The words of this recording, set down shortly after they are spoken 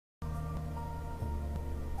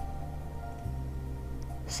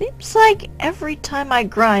Seems like every time I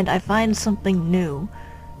grind, I find something new.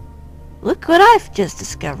 Look what I've just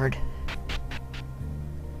discovered.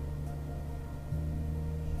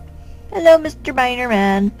 Hello, Mr. Miner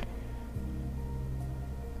Man.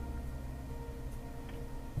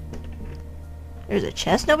 There's a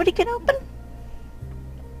chest nobody can open?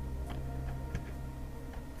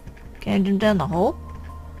 Can I jump down the hole?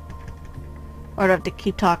 Or do I have to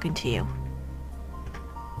keep talking to you?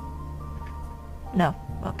 No.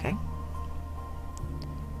 Okay.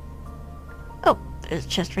 Oh, there's a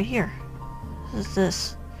chest right here. What is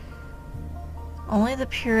this? Only the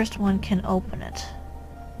purest one can open it.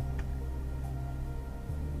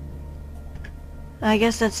 I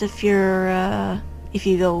guess that's if you're, if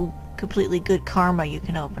you go completely good karma, you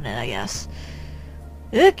can open it, I guess.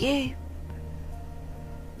 Okay.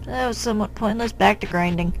 That was somewhat pointless. Back to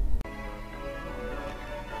grinding.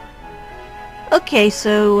 Okay,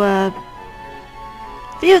 so,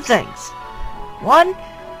 few things. One,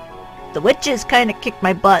 the witches kind of kicked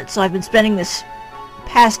my butt, so I've been spending this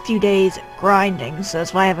past few days grinding, so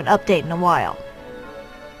that's why I haven't updated in a while.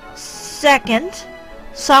 Second,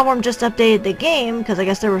 Sawworm just updated the game, because I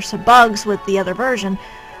guess there were some bugs with the other version,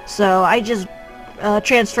 so I just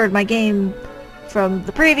transferred my game from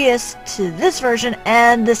the previous to this version,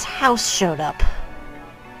 and this house showed up.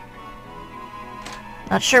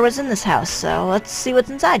 Not sure what's in this house, so let's see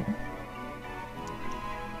what's inside.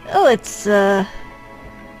 Oh, it's a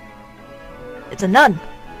nun.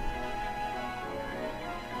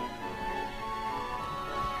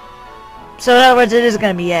 So in other words, it is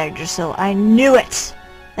going to be egged, so I knew it!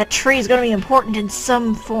 That tree is going to be important in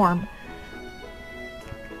some form.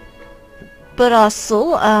 But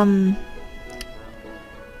also,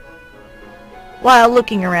 while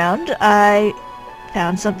looking around, I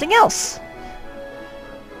found something else.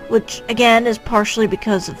 Which, again, is partially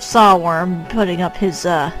because of Sawworm putting up his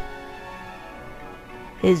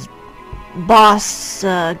boss,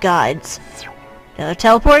 guides. Another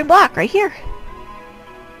teleporting block right here.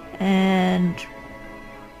 And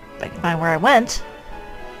if I can find where I went.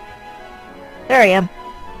 There I am.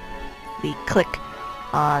 We click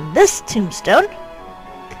on this tombstone.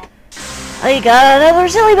 I got another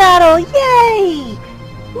silly battle! Yay!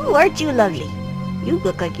 Ooh, aren't you lovely? You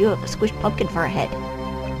look like you have a squished pumpkin for a head.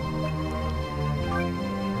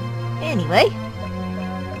 Anyway.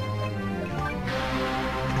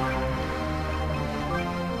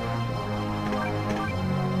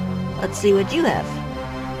 Let's see what you have.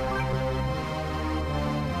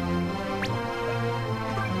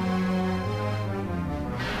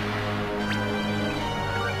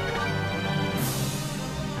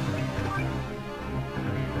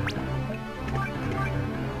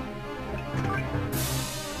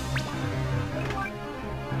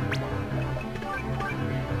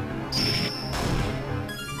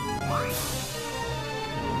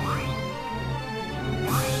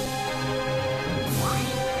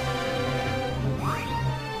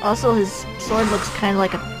 Also, his sword looks kind of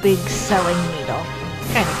like a big sewing needle.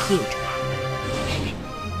 Kind of cute.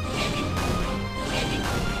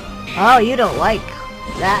 Oh, you don't like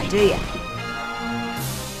that, do you?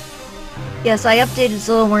 Yes, I updated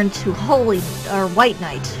Zillowern to Holy, or White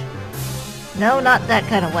Knight. No, not that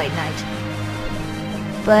kind of White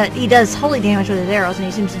Knight. But he does holy damage with his arrows, and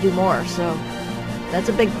he seems to do more, so that's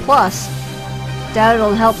a big plus. Doubt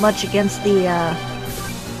it'll help much against the,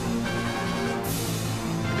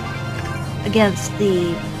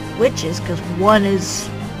 witches, because one is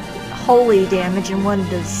holy damage and one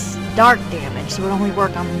does dark damage, so it would only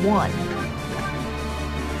work on one.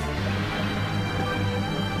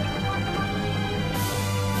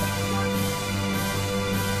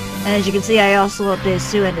 And as you can see, I also updated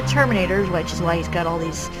Sue into Terminators, which is why he's got all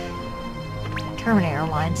these Terminator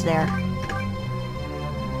lines there.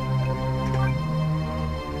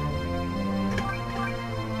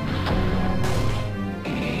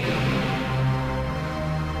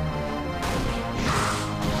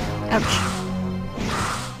 Ouch.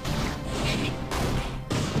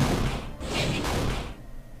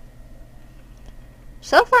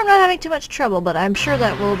 So far I'm not having too much trouble, but I'm sure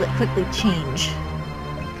that will quickly change.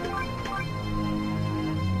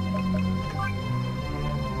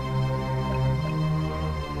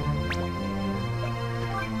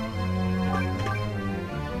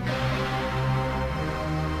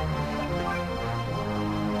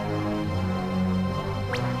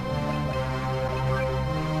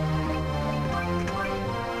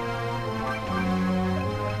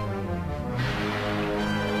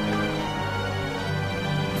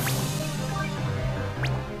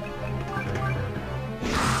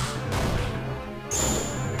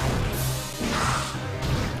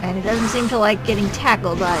 And it doesn't seem to like getting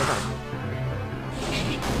tackled either.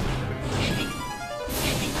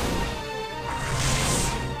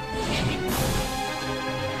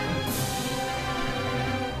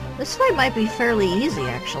 This fight might be fairly easy,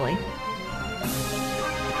 actually.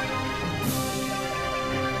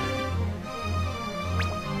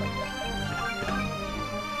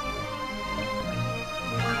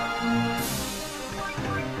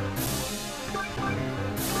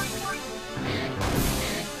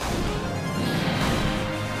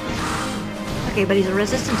 Okay, but he's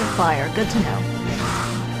resistant to fire. Good to know.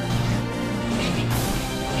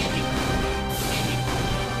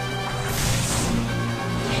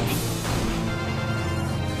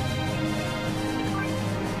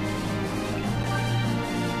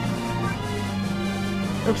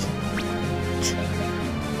 Oops.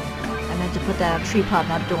 I meant to put that on tree pot,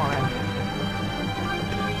 not Doran.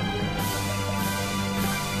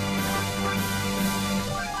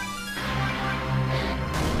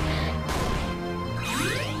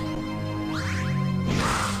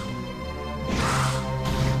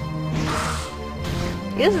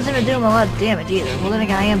 He doesn't seem to do him a lot of damage either. Well, then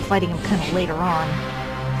again, I am fighting him kind of later on.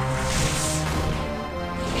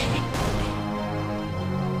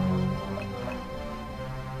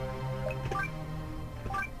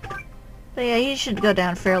 But yeah, he should go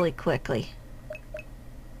down fairly quickly.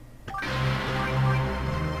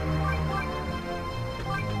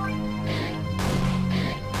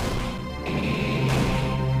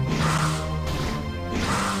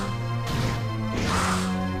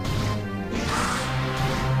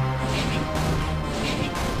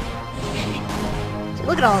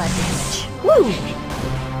 Look at all that damage. Woo!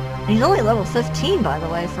 And he's only level 15, by the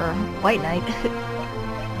way, for White Knight.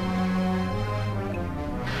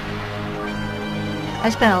 I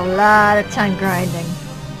spent a lot of time grinding.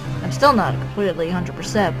 I'm still not completely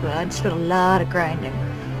 100%, but I spent a lot of grinding.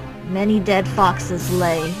 Many dead foxes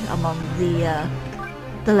lay among the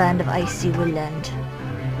land of Icy Woodland.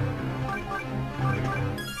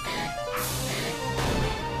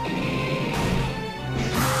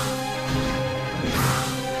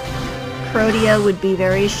 Protea would be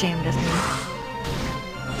very ashamed of me.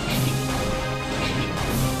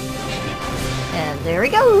 And there he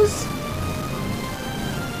goes!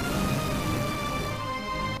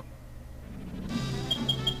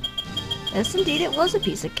 Yes, indeed, it was a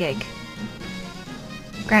piece of cake.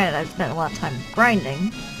 Granted, I've spent a lot of time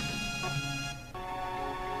grinding.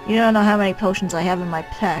 You don't know how many potions I have in my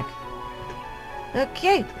pack.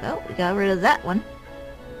 Okay, well, we got rid of that one.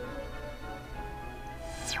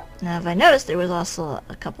 Now, if I noticed, there was also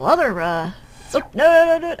a couple other, oh,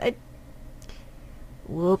 no,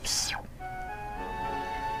 whoops.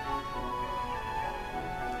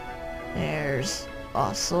 There's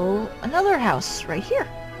also another house right here.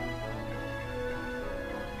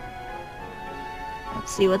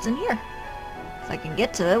 Let's see what's in here. If I can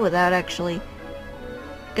get to it without actually...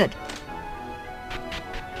 Good.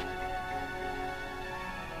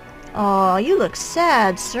 Aw, you look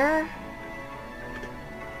sad, sir.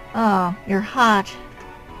 Oh, you're hot.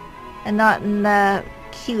 And not in a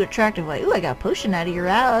cute, attractive way. Ooh, I got a potion out of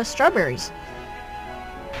your strawberries.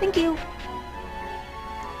 Thank you.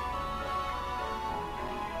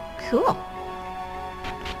 Cool.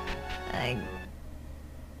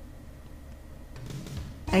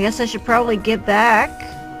 I guess I should probably get back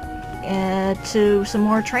to some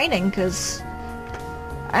more training, because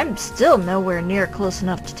I'm still nowhere near close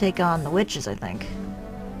enough to take on the witches, I think.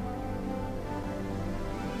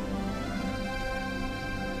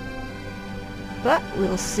 But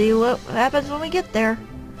we'll see what happens when we get there.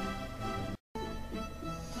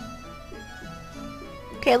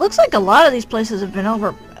 Okay, it looks like a lot of these places have been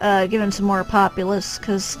given some more populace,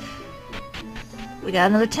 because we got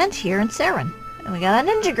another tent here in Saren. And we got a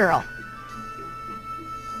ninja girl.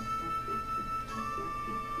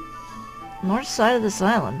 North side of this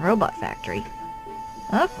island, robot factory.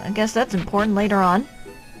 Oh, I guess that's important later on.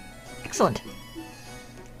 Excellent.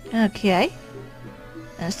 Okay.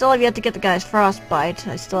 And I still have yet to get the guy's frostbite.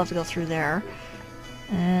 I still have to go through there.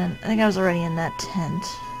 And I think I was already in that tent.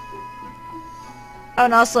 Oh,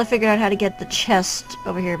 and also I figured out how to get the chest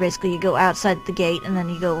over here. Basically, you go outside the gate, and then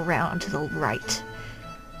you go around to the right.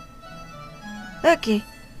 Okay.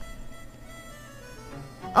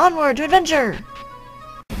 Onward to adventure!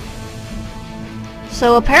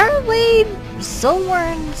 So apparently,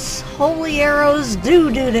 Silwern's holy arrows do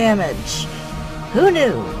damage. Who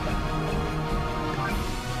knew?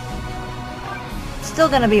 Still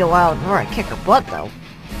gonna be a while before I kick her butt, though.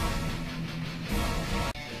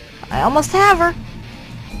 I almost have her.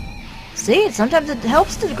 See, sometimes it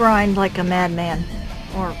helps to grind like a madman.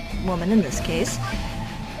 Or woman in this case.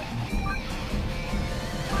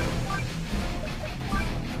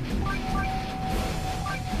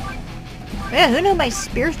 Yeah, who knew my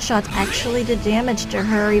spirit shots actually did damage to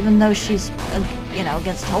her, even though she's, you know,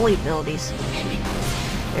 against holy abilities.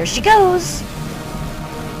 There she goes!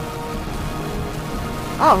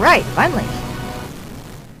 Alright, finally.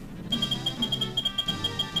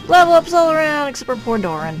 Level ups all around, except for poor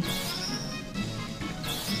Doran.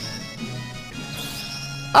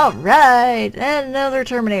 Alright, and another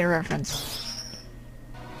Terminator reference.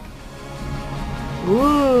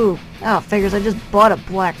 Ooh! Oh, figures I just bought a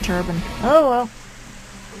black turban. Oh well.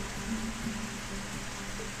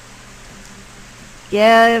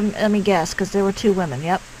 Yeah, let me guess, because there were 2 women,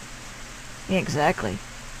 yep. Yeah, exactly.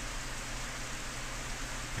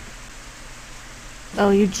 Oh,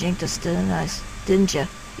 you jinxed us, didn't you?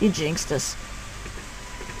 You jinxed us.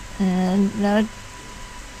 And no.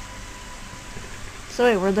 So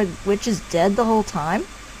wait, were the witches dead the whole time?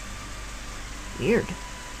 Weird.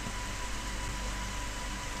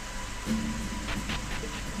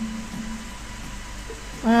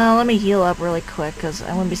 Well, let me heal up really quick, because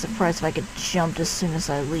I wouldn't be surprised if I get jumped as soon as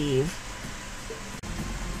I leave.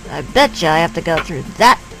 I betcha I have to go through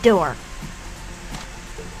that door.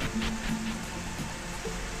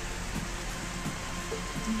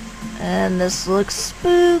 And this looks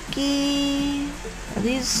spooky. Are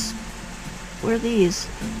these... What are these?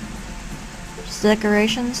 Just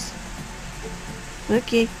decorations?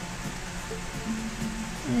 Spooky.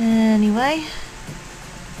 Anyway.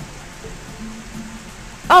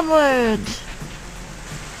 Onward!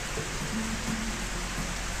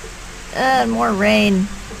 And more rain.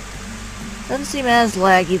 Doesn't seem as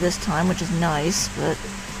laggy this time, which is nice, but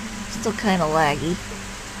still kinda laggy.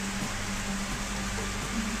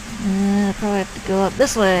 I probably have to go up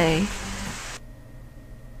this way.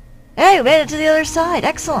 Hey, we made it to the other side!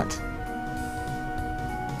 Excellent!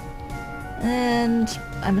 And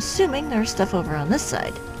I'm assuming there's stuff over on this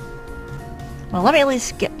side. Well, let me at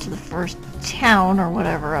least get to the first town or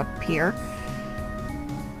whatever up here.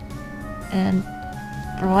 And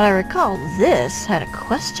from what I recall, this had a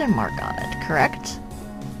question mark on it, correct?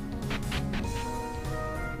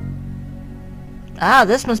 Ah,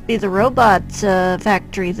 this must be the robot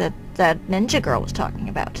factory that ninja girl was talking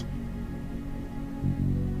about.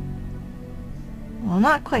 Well, I'm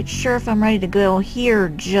not quite sure if I'm ready to go here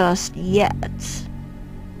just yet.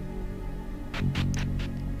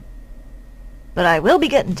 But I will be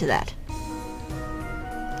getting to that.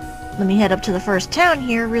 Let me head up to the first town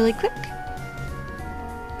here really quick.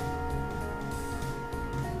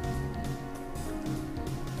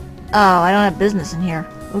 Oh, I don't have business in here.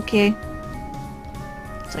 Okay.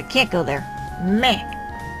 So I can't go there. Meh.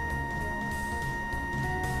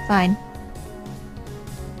 Fine.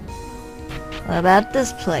 What about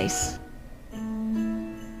this place?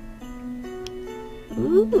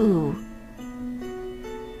 Ooh.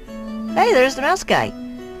 Hey, there's the mouse guy.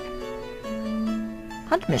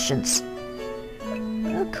 Hunt missions.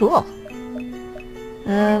 Oh, cool.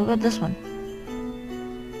 What about this one?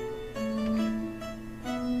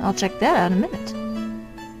 I'll check that out in a minute.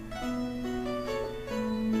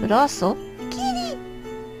 But also, kitty!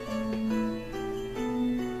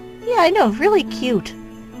 Yeah, I know, really cute.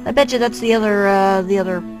 I bet you that's the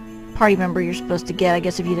other party member you're supposed to get, I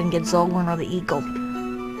guess if you didn't get Zolwyn or the Eagle.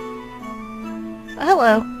 Oh,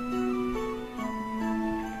 hello.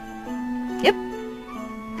 Yep.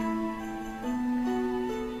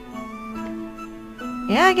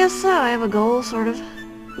 Yeah, I guess so. I have a goal, sort of.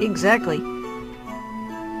 Exactly.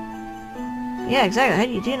 Yeah,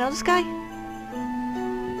 exactly. Do you know this guy?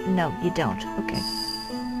 No, you don't. Okay.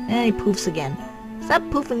 And he poofs again. Stop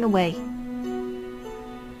poofing away.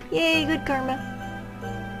 Yay, good karma.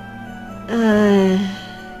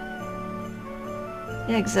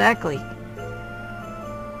 Yeah, exactly.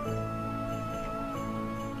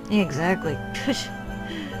 Yeah, exactly.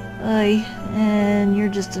 Oy, and you're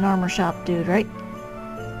just an armor shop dude, right?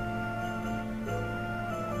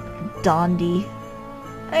 Dondi.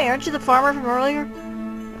 Hey, aren't you the farmer from earlier?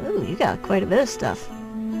 Ooh, you got quite a bit of stuff.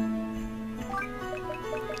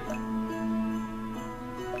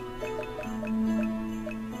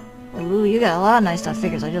 Ooh, you got a lot of nice stuff.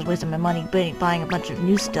 Figures I just wasted my money buying a bunch of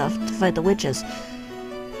new stuff to fight the witches.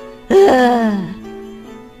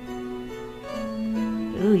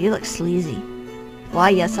 Ooh, you look sleazy. Why,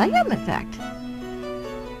 yes, I am, in fact.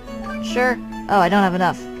 Sure. Oh, I don't have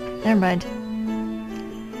enough. Never mind.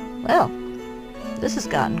 Well, this has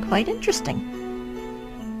gotten quite interesting.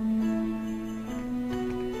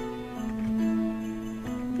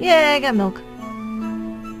 Yeah, I got milk.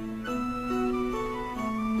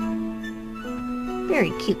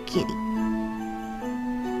 Very cute kitty.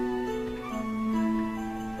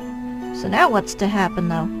 So now what's to happen,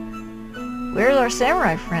 though? Where's our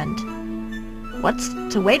samurai friend? what's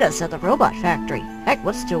to await us at the robot factory? Heck,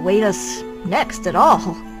 what's to await us next at all?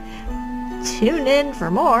 Tune in for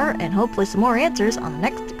more, and hopefully some more answers on the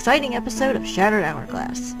next exciting episode of Shattered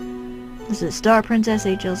Hourglass. This is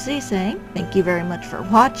StarPrincessHLC saying thank you very much for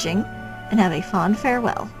watching, and have a fond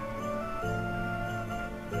farewell.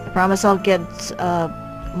 I promise I'll get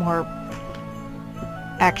more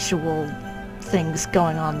actual things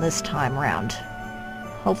going on this time around.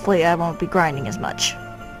 Hopefully I won't be grinding as much.